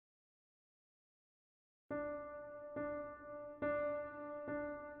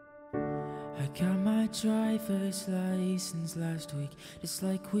got my driver's license last week, just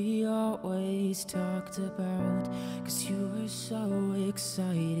like we always talked about. Cause you were so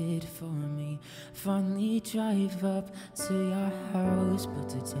excited for me. Finally drive up to your house, but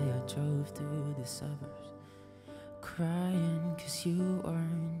today I drove through the suburbs, crying cause you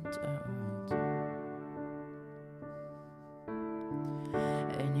weren't around.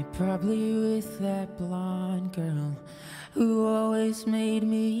 And you're probably with that blonde girl who always made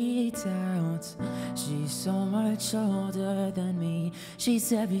me doubt. She's so much older than me.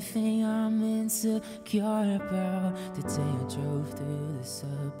 She's everything I'm insecure about. The day I drove through the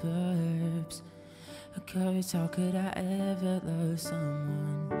suburbs, cause how could I ever love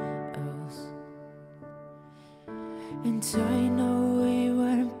someone else? And I know we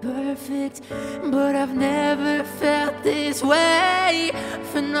weren't perfect, but I've never felt this way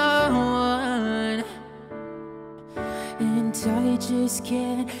for no one. And I just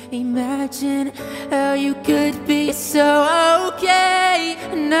can't imagine how you could be so okay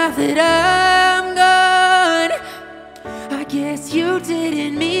now that I'm gone. I guess you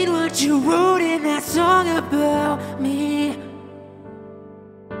didn't mean what you wrote in that song about me.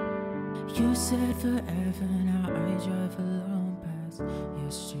 You said forever, now I drive alone past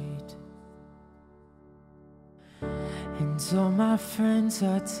your street. And all my friends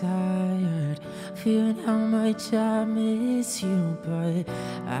are tired, feeling how much I miss you. But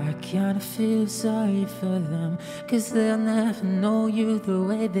I kinda feel sorry for them, cause they'll never know you the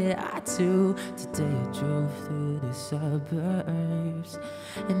way that I do. Today I drove through the suburbs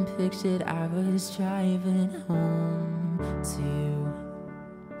and pictured I was driving home to you.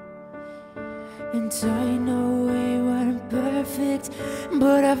 And I know we weren't perfect,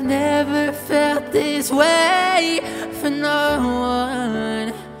 but I've never felt this way for no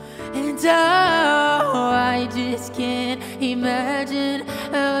one. And oh, I just can't imagine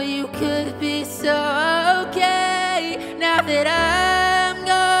how you could be so okay now that I'm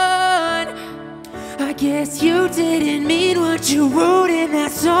gone. I guess you didn't mean what you wrote in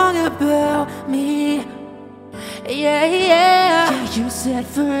that song about me. Yeah, you said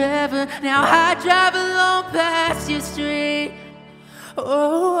forever, now I drive alone past your street.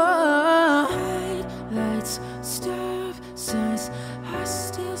 Oh, lights, stop signs, I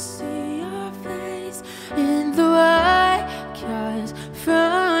still see your face in the white cars,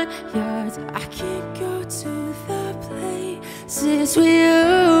 front yards. I can't go to the places we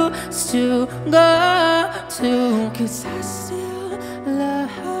used to go to, cause I still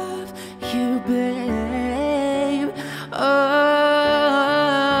love you, babe. Oh,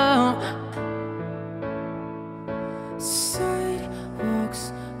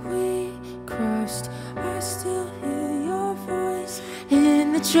 sidewalks we crossed, I still hear your voice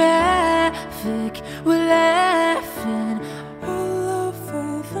in the traffic. We're laughing all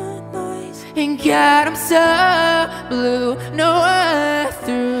over the noise. And God, I'm so blue, no earth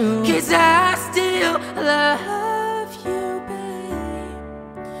through, cause I still love you, babe.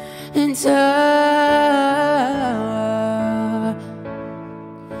 And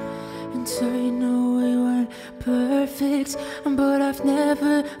I know we weren't perfect, but I've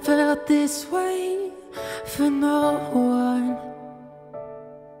never felt this way for no one.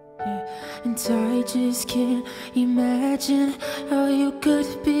 Yeah. And I just can't imagine how you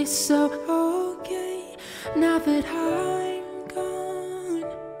could be so okay now that I'm gone.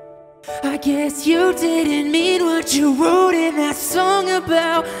 I guess you didn't mean what you wrote in that song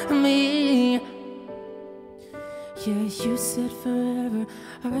about me. Yeah, you said forever,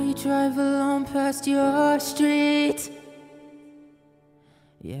 I drive alone past your street.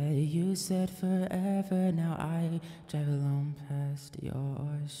 Yeah, you said forever, now I drive alone past your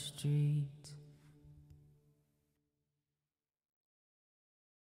street.